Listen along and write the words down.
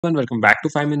And welcome back to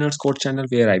 5 Minutes Code channel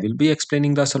where I will be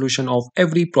explaining the solution of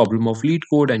every problem of lead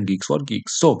code and geeks for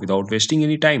geeks. So without wasting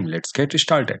any time, let's get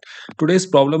started. Today's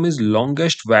problem is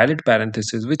longest valid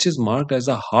parenthesis, which is marked as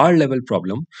a hard level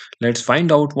problem. Let's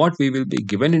find out what we will be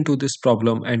given into this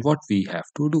problem and what we have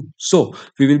to do. So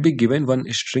we will be given one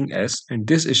string s, and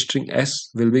this string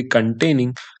s will be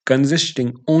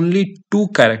consisting only two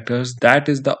characters, that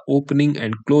is the opening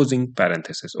and closing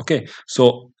parenthesis. Okay,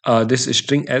 so this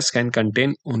string s can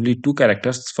contain only two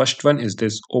characters. First one is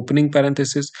this opening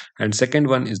parenthesis and second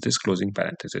one is this closing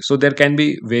parenthesis. So there can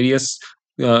be various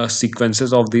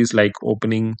sequences of these, like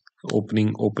opening,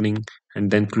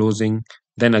 and then closing,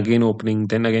 then again opening,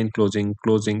 then again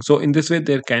closing. So in this way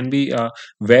there can be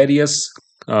various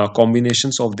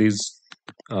combinations of these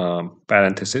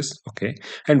parenthesis. Okay,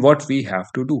 and what we have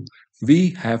to do,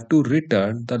 we have to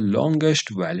return the longest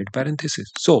valid parenthesis.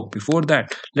 So before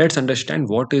that, let's understand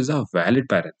what is a valid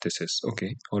parenthesis.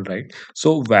 Okay, all right.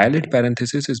 So valid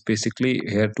parenthesis is basically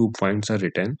here 2 points are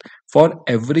written. For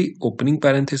every opening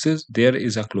parenthesis there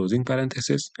is a closing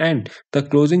parenthesis, and the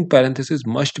closing parenthesis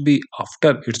must be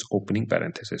after its opening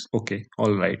parenthesis. Okay,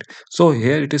 all right. So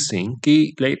here it is saying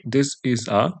ki, like, this is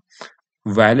a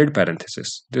valid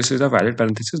parenthesis. This is a valid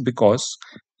parenthesis because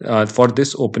for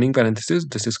this opening parenthesis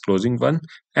this is closing one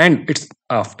and it's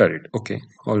after it. Okay,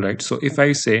 all right. So if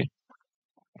I say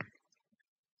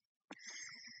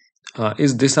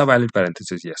is this a valid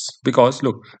parenthesis? Yes, because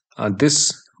look,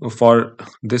 this for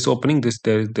this opening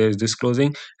there is this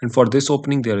closing, and for this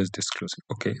opening there is this closing.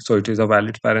 Okay, so it is a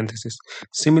valid parenthesis.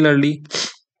 Similarly,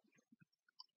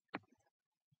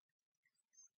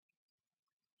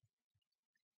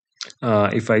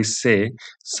 if I say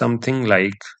something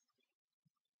like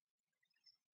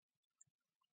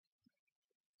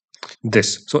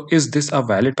this, so is this a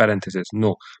valid parenthesis?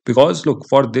 No, because look,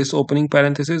 for this opening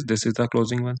parenthesis this is the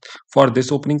closing one, for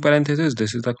this opening parenthesis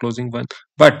this is the closing one,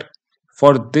 but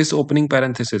for this opening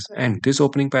parenthesis and this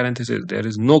opening parenthesis there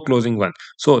is no closing one,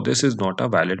 so this is not a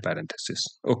valid parenthesis.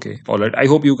 Okay, all right. I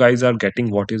hope you guys are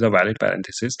getting what is a valid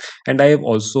parenthesis, and I have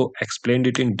also explained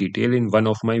it in detail in one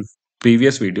of my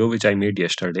previous video which I made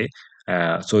yesterday.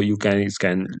 So you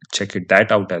can check it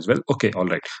that out as well. Okay, all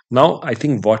right. Now I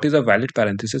think what is a valid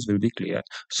parenthesis will be clear.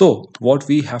 So what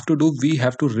we have to do, we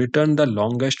have to return the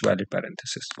longest valid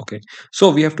parenthesis. Okay, so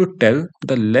we have to tell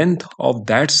the length of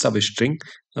that substring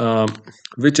um,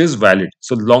 which is valid.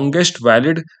 So longest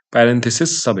valid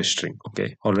parenthesis substring.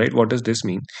 Okay, all right. What does this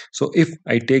mean? So if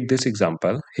I take this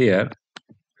example here,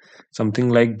 something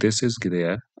like this is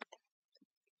there.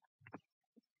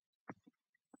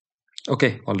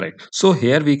 Okay, all right. So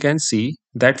here we can see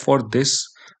that for this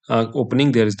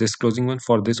opening there is this closing one,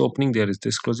 for this opening there is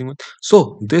this closing one.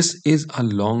 So this is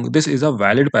a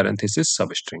valid parenthesis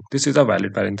substring. This is a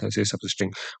valid parenthesis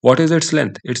substring. What is its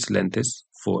length? Its length is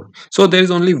 4. So there is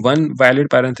only one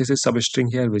valid parenthesis substring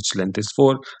here which length is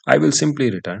 4. I will simply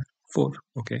return 4.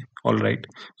 Okay, all right.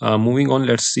 Moving on,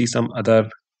 let's see some other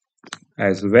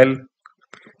as well.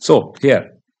 So here,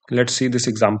 let's see this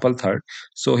example third.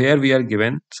 So here we are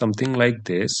given something like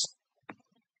this.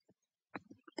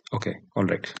 Okay, all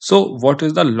right. So what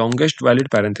is the longest valid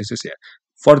parenthesis here?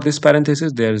 For this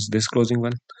parenthesis, there is this closing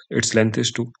one. Its length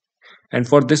is 2. And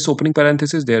for this opening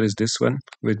parenthesis, there is this one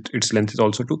with its length is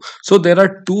also 2. So there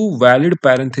are two valid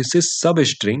parenthesis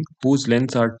substring whose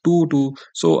lengths are 2, 2.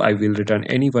 So I will return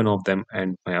any one of them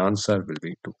and my answer will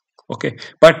be 2. Okay,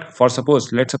 but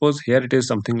let's suppose here it is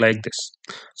something like this.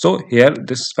 So here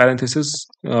this parenthesis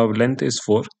length is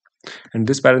 4 and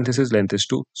this parenthesis length is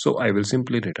 2, so I will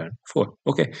simply return 4.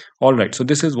 Okay, all right. So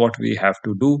this is what we have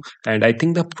to do, and I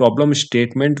think the problem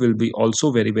statement will be also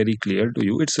very clear to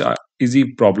you. It's a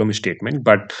easy problem statement,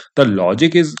 but the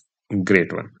logic is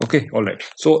great one. Okay, all right.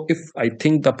 So if I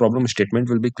think the problem statement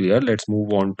will be clear, let's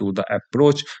move on to the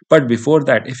approach. But before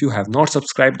that, if you have not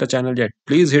subscribed the channel yet,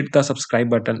 please hit the subscribe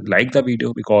button, like the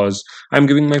video, because I'm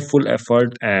giving my full effort,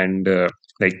 and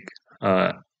like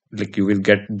uh, you will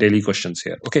get daily questions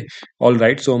here. Okay, all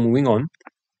right. So moving on,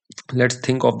 let's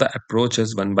think of the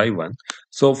approaches one by one.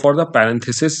 So for the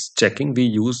parenthesis checking, we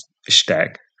use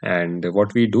stack, and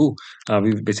what we do,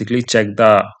 we basically check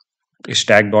the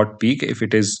stack dot peak if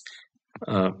it is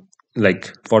uh,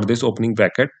 like for this opening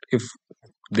bracket, if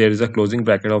there is a closing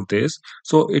bracket of this,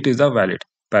 so it is a valid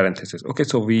parenthesis. Okay,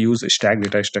 so we use stack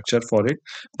data structure for it.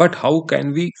 But how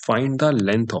can we find the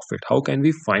length of it? How can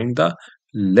we find the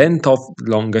length of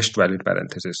longest valid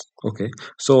parenthesis? Okay,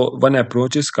 so one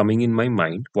approach is coming in my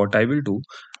mind. What I will do,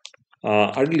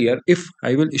 earlier, if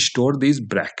I will store these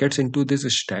brackets into this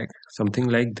stack, something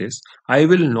like this, I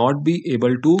will not be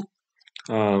able to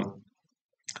uh,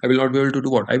 I will not be able to do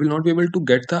what? I will not be able to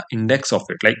get the index of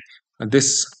it. Like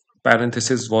this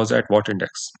parenthesis was at what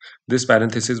index? This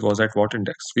parenthesis was at what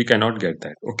index? We cannot get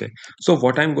that. Okay. So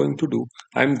what I'm going to do,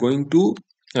 I'm going to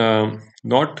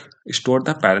not store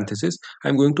the parenthesis.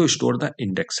 I'm going to store the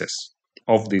indexes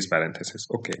of these parentheses.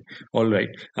 Okay. All right.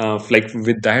 Like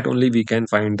with that only we can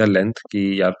find the length.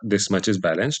 Ki, yeah, this much is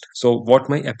balanced. So what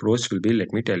my approach will be,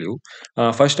 let me tell you.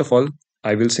 First of all,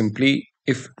 I will simply,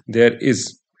 if there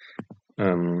is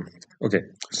okay,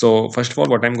 so first of all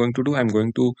what I'm going to do, I'm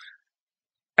going to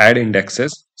add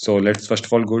indexes. So let's first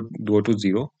of all go to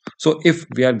 0. So if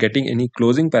we are getting any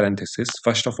closing parenthesis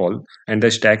first of all and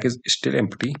the stack is still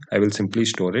empty, I will simply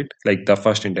store it like the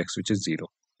first index, which is 0.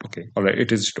 Okay, all right,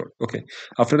 it is stored. Okay,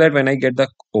 after that when I get the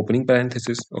opening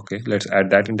parenthesis, okay, let's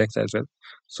add that index as well.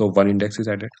 So one index is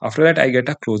added. After that I get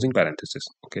a closing parenthesis.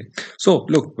 Okay, so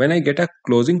look, when I get a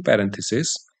closing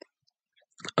parenthesis,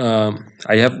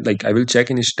 I have, like, I will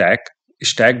check in stack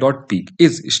dot peak.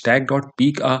 Is stack dot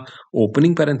peak a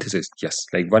opening parenthesis? Yes,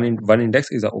 like one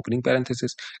index is a opening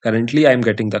parenthesis. Currently I am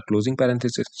getting the closing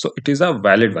parenthesis, so it is a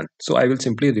valid one. So I will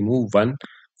simply remove one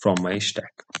from my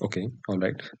stack. Okay, all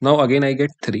right. Now again I get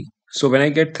 3. So when I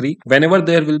get 3, whenever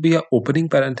there will be a opening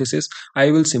parenthesis, I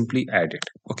will simply add it.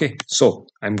 Okay, so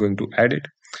I'm going to add it.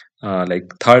 Like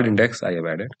third index I have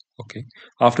added. Okay,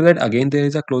 after that again there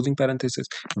is a closing parenthesis.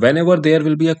 Whenever there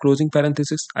will be a closing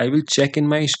parenthesis, I will check in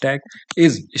my stack,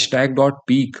 is stack dot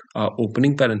peak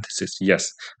opening parenthesis? Yes,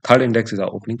 third index is a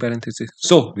opening parenthesis,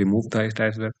 so remove that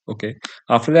as well. Okay,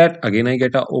 after that again I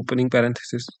get a opening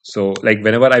parenthesis. So like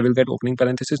whenever I will get opening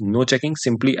parenthesis, no checking,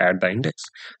 simply add the index.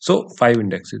 So 5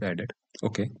 index is added.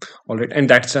 Okay, all right, and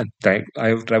that's done. Right, I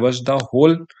have traversed the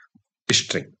whole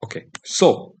string. Okay,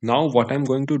 so now what I'm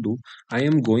going to do, I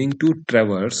am going to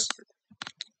traverse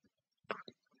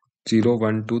 0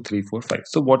 1 2 3 4 5.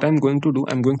 So what I'm going to do,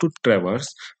 I'm going to traverse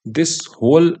this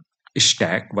whole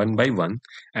stack one by one,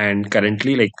 and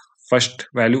currently, like, first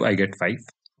value I get 5.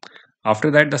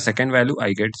 After that the second value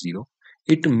I get 0.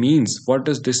 It means, what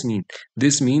does this mean?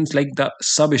 This means like the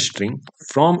substring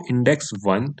from index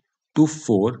 1 to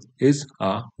 4 is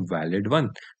a valid one.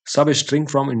 Substring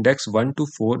from index 1 to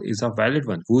 4 is a valid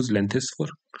one whose length is 4.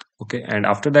 Okay, and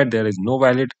after that there is no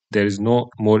valid, there is no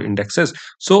more indexes,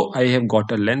 so I have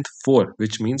got a length 4,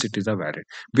 which means it is a valid,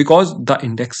 because the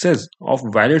indexes of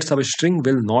valid substring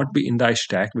will not be in the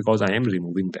stack because I am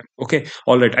removing them. Okay,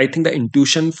 all right, I think the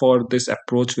intuition for this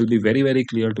approach will be very, very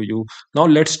clear to you. Now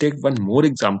let's take one more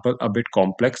example, a bit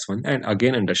complex one, and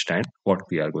again understand what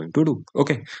we are going to do.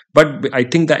 Okay, but I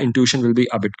think the intuition will be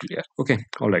a bit clear. Okay,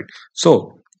 all right,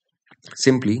 so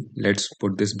simply let's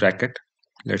put this bracket,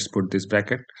 let's put this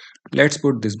bracket, let's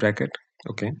put this bracket.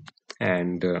 Okay,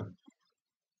 and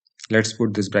let's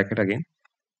put this bracket again,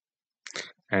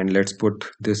 and let's put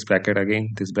this bracket again,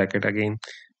 this bracket again,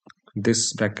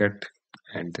 this bracket,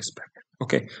 and this bracket.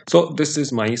 Okay, so this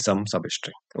is my sum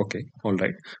substring. Okay, all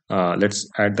right, let's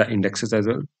add the indexes as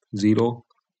well. 0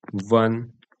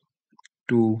 1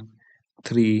 2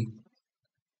 3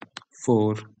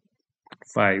 4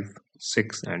 5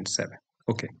 6 and 7.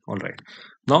 Okay, all right,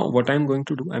 now what I'm going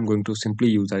to do, I'm going to simply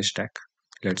use a stack.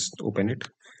 Let's open it,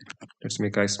 let's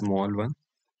make a small one.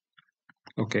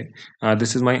 Okay,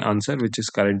 this is my answer, which is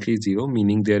currently 0,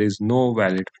 meaning there is no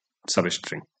valid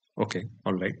substring. Okay,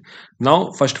 all right,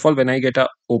 now first of all when I get a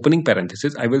opening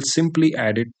parenthesis, I will simply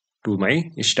add it to my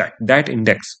stack, that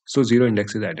index. So 0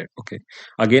 index is added. Okay,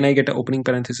 again I get a opening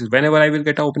parenthesis. Whenever I will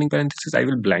get a opening parenthesis, I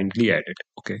will blindly add it.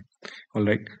 Okay, all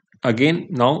right, again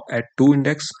now at 2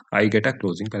 index I get a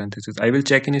closing parenthesis. I will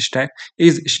check in stack,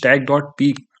 is stack dot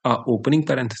peak opening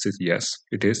parenthesis? Yes,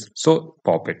 it is, so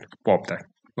pop it, pop that.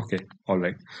 Okay, all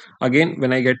right, again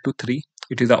when I get to 3,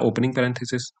 it is the opening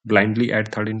parenthesis, blindly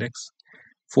add third index.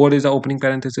 4 is the opening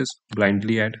parenthesis,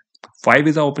 blindly add. 5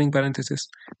 is the opening parenthesis,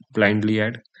 blindly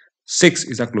add. 6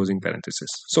 is a closing parenthesis.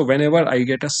 So whenever I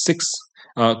get a 6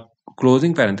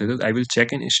 closing parenthesis, I will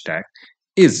check in stack,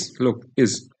 is, look,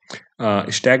 is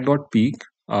stack dot peak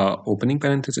opening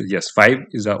parenthesis? Yes, 5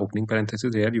 is the opening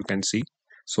parenthesis here, you can see,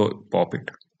 so pop it.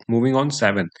 Moving on,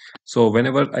 7. So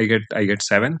whenever I get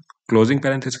 7 closing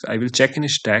parenthesis, I will check in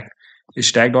stack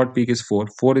dot peak is 4.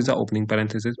 4 is the opening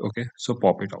parenthesis. Okay, so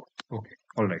pop it out. Okay,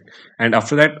 all right, and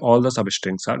after that all the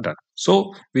substrings are done.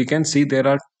 So we can see there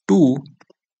are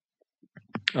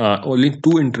only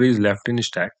two entries left in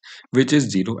stack, which is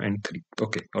 0 and 3.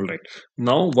 Okay, all right,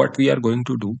 now what we are going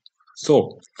to do,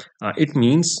 so it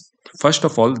means first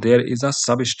of all there is a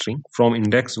substring from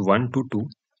index 1 to 2.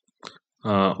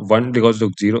 1, because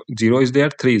look, 0 is there,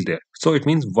 3 is there, so it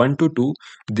means 1 to 2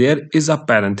 there is a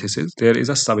parenthesis, there is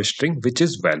a substring which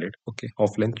is valid, okay, of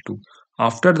length 2.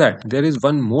 After that, there is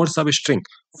one more substring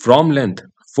from length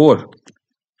 4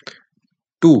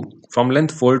 to from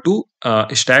length 4 to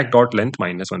stack dot length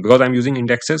minus 1, because I'm using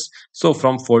indexes. So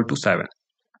from 4 to 7,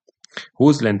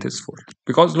 whose length is 4,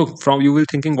 because look, from you will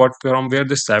thinking what from where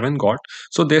this 7 got.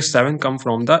 So there's 7 come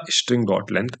from the string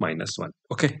dot length minus 1.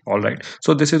 Okay, all right,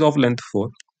 so this is of length 4.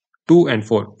 2 and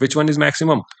 4, which one is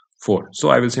maximum? 4. So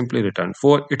I will simply return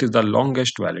 4. It is the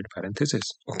longest valid parenthesis.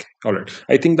 Okay, all right,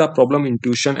 I think the problem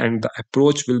intuition and the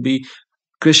approach will be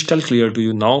crystal clear to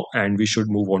you now, and we should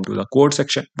move on to the code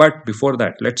section. But before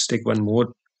that, let's take one more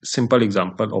simple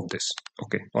example of this.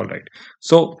 Okay, all right,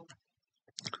 so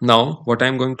now what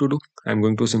I'm going to do, I'm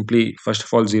going to simply, first of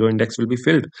all, zero index will be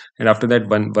filled, and after that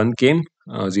one came,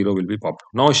 zero will be popped.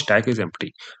 Now stack is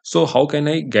empty. So how can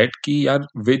I get key or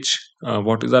which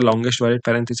what is the longest valid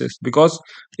parenthesis? Because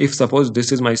if suppose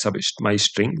this is my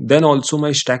string, then also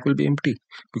my stack will be empty,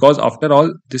 because after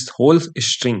all this whole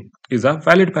string is a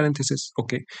valid parenthesis.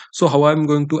 Okay, so how I'm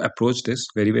going to approach this?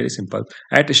 Very simple.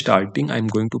 At starting, I'm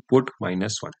going to put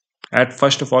 -1. At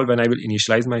first of all, when I will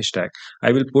initialize my stack,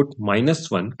 I will put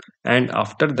 -1, and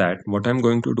after that, what I'm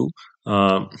going to do,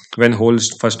 when whole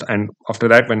first, and after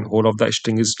that, when whole of the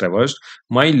string is traversed,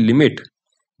 my limit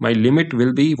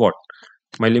will be what?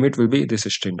 My limit will be this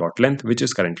string dot length, which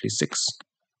is currently 6.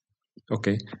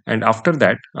 Okay, and after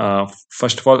that,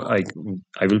 first of all,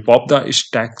 I will pop the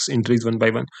stacks entries one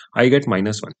by one. I get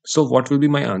 -1. So what will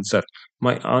be my answer?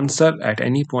 My answer at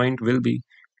any point will be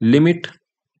limit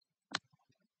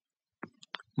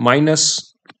minus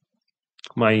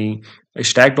my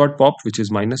stack dot pop, which is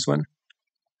 -1,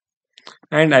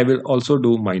 and I will also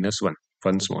do -1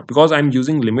 once more, because I'm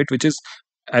using limit, which is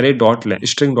array dot length,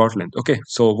 string dot length. Okay,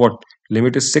 so what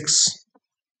limit is 6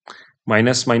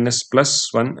 minus plus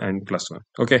 1 and plus 1.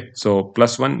 Okay, so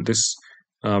plus 1, this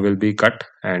will be cut,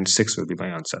 and 6 will be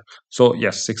my answer. So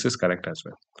yes, 6 is correct as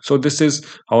well. So this is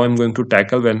how I'm going to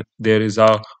tackle when there is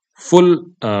a full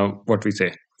what we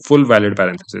say, full valid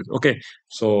parenthesis. Okay,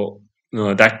 so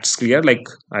that's clear. Like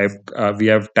we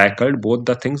have tackled both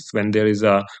the things, when there is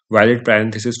a valid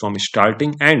parenthesis from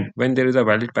starting and when there is a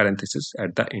valid parenthesis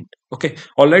at the end. Okay,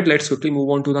 all right, let's quickly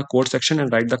move on to the code section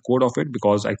and write the code of it,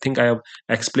 because I think I have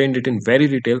explained it in very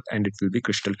detail and it will be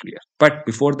crystal clear. But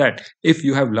before that, if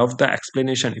you have loved the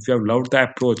explanation, if you have loved the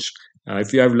approach,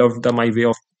 if you have loved my way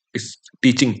of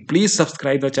teaching, please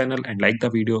subscribe the channel and like the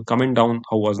video. Comment down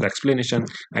how was the explanation,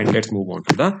 and let's move on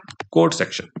to the code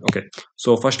section. Okay,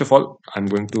 so first of all, I'm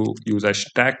going to use a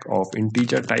stack of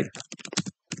integer type.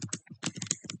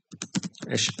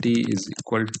 St is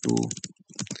equal to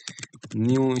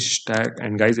new stack.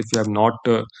 And guys, if you have not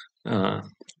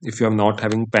if you are not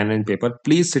having pen and paper,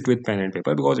 please sit with pen and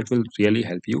paper, because it will really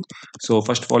help you. So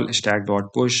first of all, stack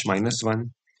dot push -1,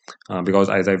 because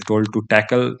as I've told, to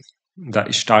tackle the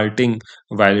starting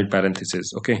valid parenthesis.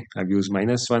 Okay, I've used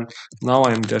 -1. Now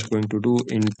I'm just going to do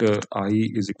int I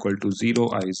is equal to 0,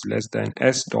 I is less than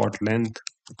s dot length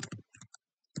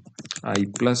I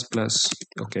plus plus.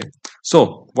 Okay, so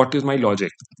what is my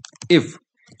logic? If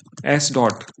s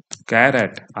dot char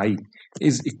at I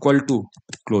is equal to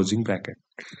closing bracket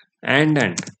and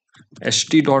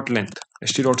st dot length,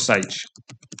 st dot size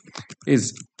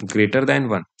is greater than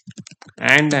 1,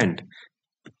 and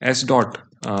s dot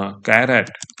char at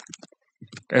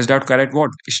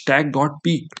what, stack dot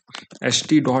peak,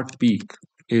 st dot peak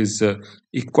is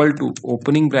equal to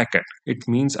opening bracket, it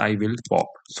means I will pop.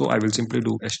 So I will simply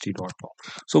do st dot pop.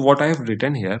 So what I have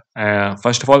written here,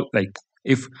 first of all, like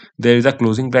if there is a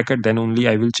closing bracket, then only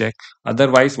I will check.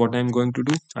 Otherwise, what I'm going to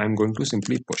do, I'm going to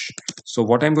simply push. So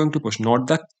what I'm going to push, not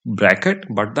the bracket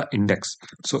but the index.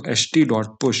 So st dot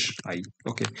push I.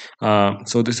 Okay,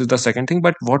 so this is the second thing.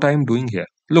 But what I am doing here,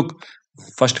 look,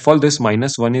 first of all, this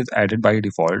 -1 is added by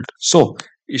default. So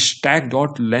stack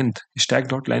dot length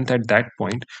at that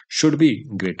point should be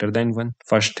greater than 1,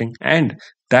 first thing. And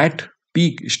that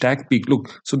peak, stack peak,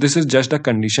 look, so this is just a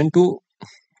condition to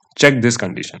check this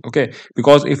condition. Okay,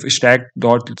 because if stack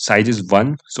dot size is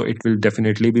 1, so it will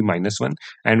definitely be -1,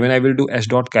 and when I will do s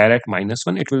dot char at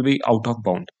 -1, it will be out of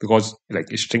bound, because like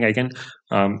string I can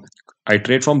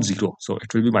iterate from 0, so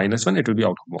it will be -1, it will be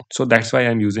out of bound. So that's why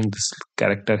I'm using this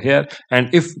character here.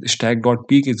 And if stack dot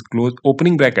peak is close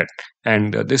opening bracket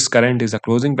and this current is a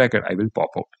closing bracket, I will pop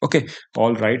out. Okay,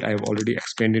 all right, I have already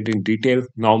explained it in detail.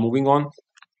 Now moving on,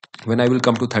 when I will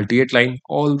come to 38 line,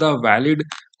 all the valid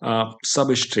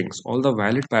substrings, all the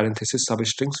valid parenthesis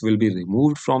substrings will be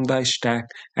removed from the stack,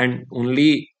 and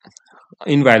only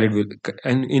invalid will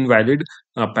an invalid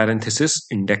parenthesis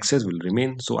indexes will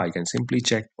remain. So I can simply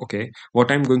check. Okay,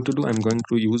 what I'm going to do, I'm going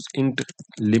to use int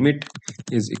limit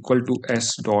is equal to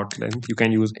s dot length. You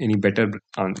can use any better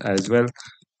as well.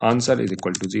 Answer is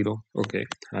equal to 0. Okay,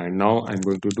 and now I'm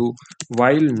going to do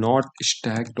while not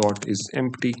stack dot is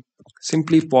empty.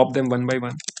 Simply pop them one by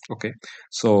one. Okay,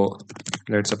 so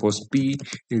let's suppose p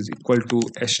is equal to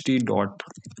st dot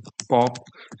pop,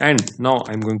 and now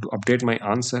I'm going to update my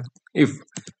answer. If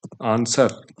answer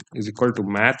is equal to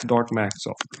math dot max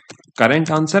of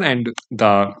current answer and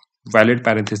the valid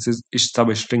parenthesis is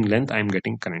substring length I'm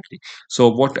getting currently. So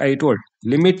what I told,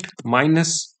 limit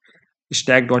minus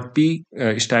stack dot p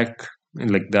stack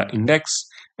like the index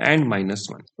and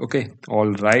 -1. Okay,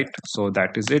 all right, so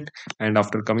that is it. And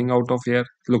after coming out of here,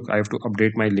 look, I have to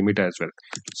update my limit as well.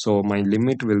 So my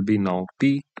limit will be now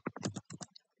p.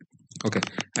 Okay,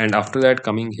 and after that,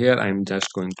 coming here, I'm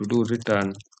just going to do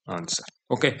return answer.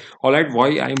 Okay, all right,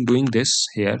 why I'm doing this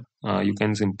here, you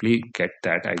can simply get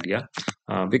that idea,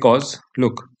 because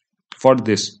look, for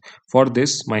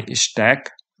this my stack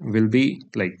will be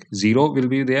like 0 will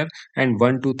be there, and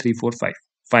 1 2 3 4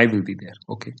 5 will be there.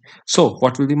 Okay, so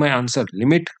what will be my answer?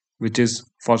 Limit, which is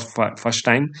for first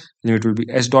time, limit will be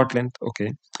s dot length. Okay,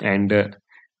 and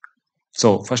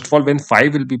so first of all, when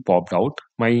 5 will be popped out,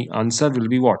 my answer will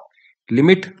be what?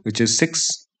 Limit, which is 6,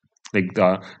 like the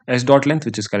s dot length,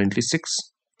 which is currently 6,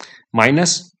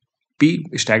 minus p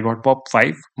stack dot pop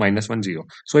 5 -1 0.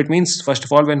 So it means, first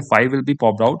of all, when 5 will be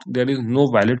popped out, there is no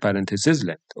valid parenthesis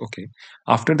length. Okay.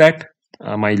 After that,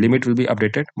 my limit will be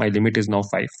updated. My limit is now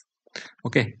 5.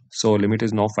 Okay, so limit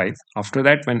is now 5. After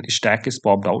that, when stack is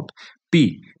popped out,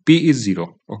 p is 0.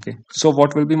 Okay, so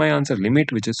what will be my answer?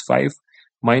 Limit, which is 5,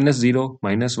 -0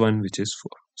 -1, which is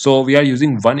 4. So we are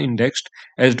using one indexed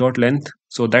s dot length,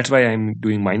 so that's why I'm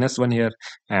doing -1 here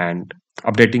and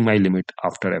updating my limit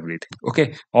after everything.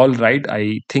 Okay, all right,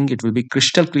 I think it will be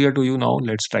crystal clear to you now.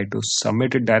 Let's try to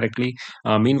submit it directly.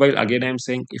 Meanwhile, again, I'm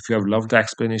saying, if you have loved the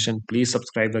explanation, please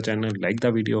subscribe the channel, like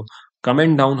the video,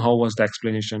 comment down how was the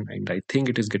explanation, and I think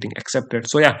it is getting accepted.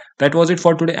 So yeah, that was it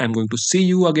for today. I'm going to see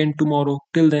you again tomorrow.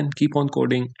 Till then, keep on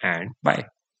coding and bye.